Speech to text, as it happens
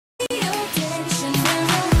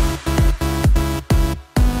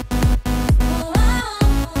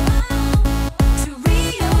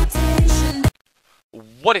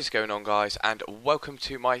What is going on, guys, and welcome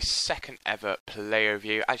to my second ever player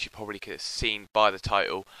review. As you probably could have seen by the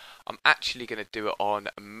title, I'm actually going to do it on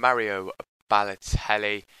Mario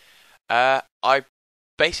Balotelli. I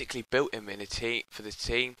basically built him in a team for the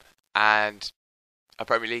team and a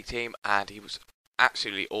Premier League team, and he was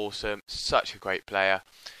absolutely awesome. Such a great player.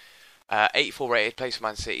 84 rated, plays for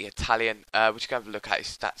Man City, Italian. We just have a look at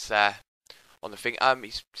his stats there on the thing.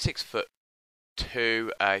 He's 6'2".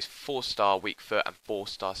 He's 4-star weak foot and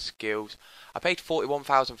 4-star skills. I paid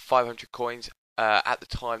 41,500 coins. At the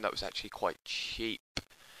time, that was actually quite cheap.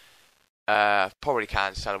 Probably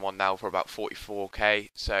can sell him on now for about 44k,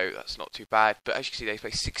 so that's not too bad. But as you can see, they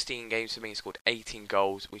played 16 games for me and scored 18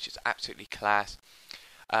 goals, which is absolutely class.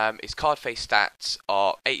 His card face stats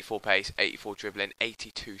are 84 pace, 84 dribbling,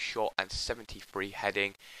 82 shot and 73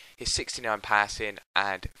 heading. His 69 passing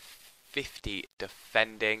and 50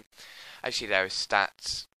 defending. As you see there, his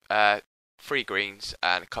stats, 3 greens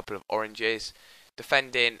and a couple of oranges.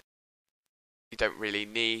 Defending, you don't really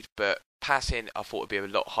need, but passing, I thought would be a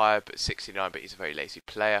lot higher, but 69, but he's a very lazy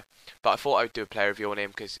player. But I thought I would do a player review on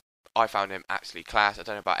him because I found him absolutely class. I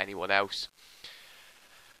don't know about anyone else,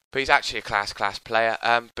 but he's actually a class player.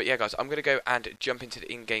 But yeah, guys, I'm going to go and jump into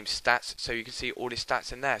the in-game stats so you can see all his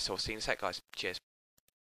stats in there. So I'll see you in a sec, guys. Cheers.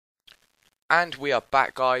 And we are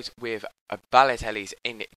back, guys, with Balotelli's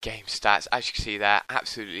in-game stats. As you can see there,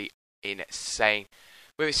 absolutely insane.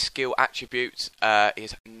 With his skill attributes, he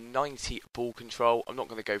has 90 ball control. I'm not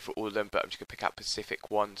going to go for all of them, but I'm just going to pick out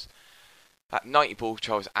specific ones. That 90 ball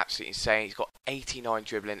control is absolutely insane. He's got 89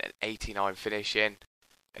 dribbling and 89 finishing.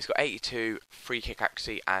 He's got 82 free kick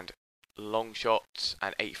accuracy and long shots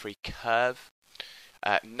and 83 curve.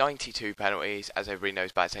 92 penalties. As everybody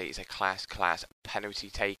knows, Balotelli is a class penalty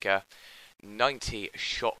taker. 90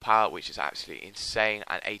 shot power, which is absolutely insane,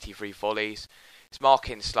 and 83 volleys. His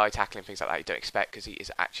marking, slide tackling, things like that you don't expect because he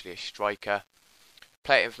is actually a striker.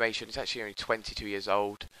 Player information, he's actually only 22 years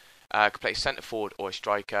old. Can play centre forward or a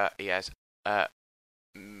striker. He has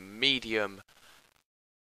medium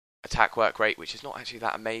attack work rate, which is not actually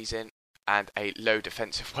that amazing, and a low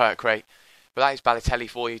defensive work rate. But that is Balotelli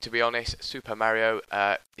for you, to be honest. Super Mario,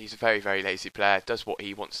 he's a very lazy player, does what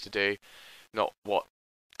he wants to do, not what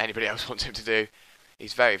anybody else wants him to do.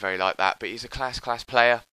 He's very like that, but he's a class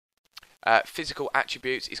player. Physical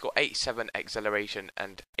attributes, he's got 87 acceleration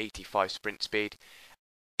and 85 sprint speed,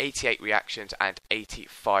 88 reactions and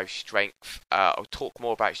 85 strength. I'll talk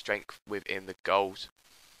more about strength within the goals.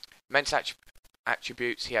 Mental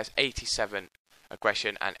attributes, he has 87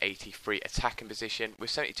 aggression and 83 attacking position with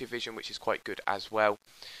 72 vision, which is quite good as well.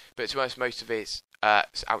 But to be honest, most of his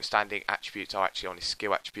outstanding attributes are actually on his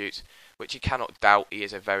skill attributes, which you cannot doubt. He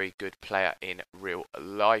is a very good player in real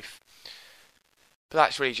life. But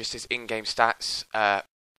that's really just his in-game stats.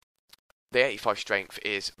 The 85 strength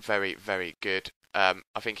is very good. I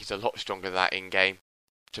think he's a lot stronger than that in-game,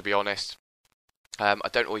 to be honest. I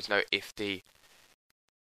don't always know if the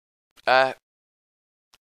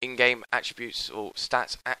in-game attributes or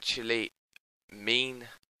stats actually mean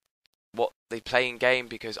what they play in-game,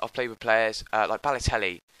 because I've played with players like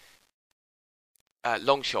Balotelli.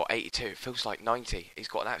 Long shot 82, it feels like 90. He's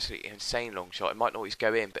got an absolutely insane long shot. It might not always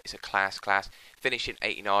go in, but it's a class. Finishing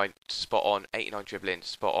 89, spot on. 89 dribbling,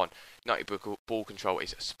 spot on. 90 ball control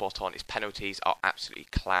is spot on. His penalties are absolutely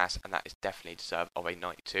class, and that is definitely deserved of a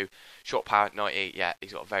 92. Shot power 90, yeah,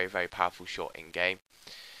 he's got a very powerful shot in game.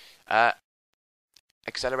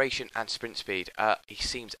 Acceleration and sprint speed, he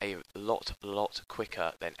seems a lot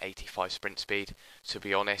quicker than 85 sprint speed, to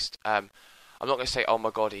be honest. I'm not going to say, oh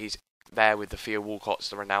my god, he's there with the Theo Walcotts,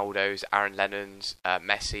 the Ronaldos, Aaron Lennons,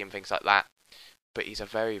 Messi and things like that. But he's a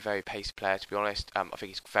very pacey player, to be honest. I think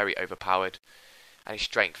he's very overpowered. And his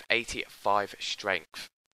strength, 85 strength.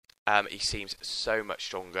 He seems so much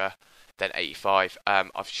stronger than 85.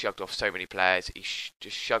 I've shrugged off so many players. He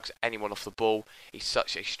just shrugs anyone off the ball. He's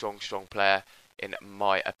such a strong player, in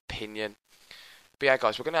my opinion. But yeah,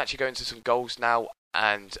 guys, we're going to actually go into some goals now.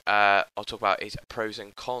 And I'll talk about his pros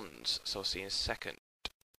and cons. So I'll see you in a second.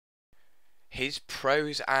 His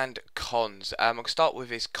pros and cons. I'm going to start with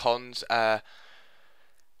his cons.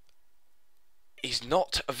 He's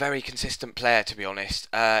not a very consistent player, to be honest.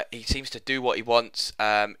 He seems to do what he wants.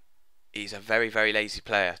 He's a very lazy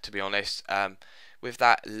player, to be honest. With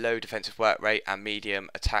that low defensive work rate and medium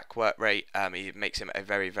attack work rate, it makes him a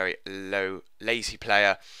very low, lazy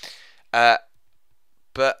player.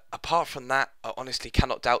 But apart from that, I honestly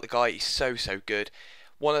cannot doubt the guy. He's so good.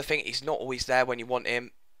 One of the things, he's not always there when you want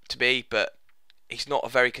him to be, but he's not a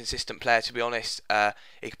very consistent player, to be honest.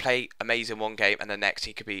 He could play amazing one game and the next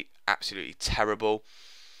he could be absolutely terrible.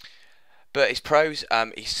 But his pros,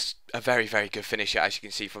 he's a very, very good finisher, as you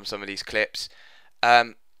can see from some of these clips.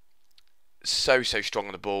 Um, so strong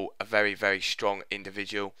on the ball, a very, very strong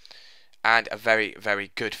individual, and a very,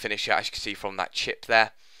 very good finisher, as you can see from that chip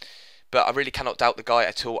there. But I really cannot doubt the guy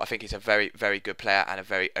at all. I think he's a very, very good player and a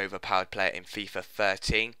very overpowered player in FIFA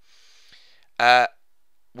 13.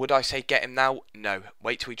 Would I say get him now? No.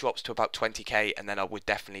 Wait till he drops to about 20k and then I would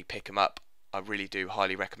definitely pick him up. I really do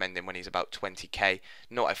highly recommend him when he's about 20k,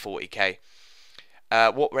 not at 40k.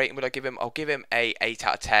 What rating would I give him? I'll give him a 8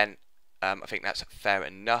 out of 10. I think that's fair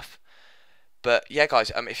enough. But yeah,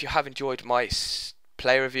 guys, if you have enjoyed my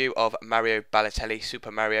player review of Mario Balotelli, Super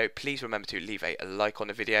Mario, please remember to leave a like on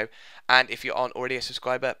the video. And if you aren't already a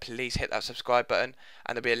subscriber, please hit that subscribe button.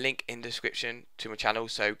 And there'll be a link in the description to my channel,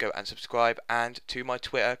 so go and subscribe. And to my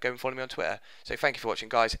Twitter, go and follow me on Twitter. So thank you for watching,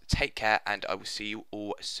 guys. Take care, and I will see you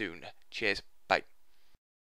all soon. Cheers.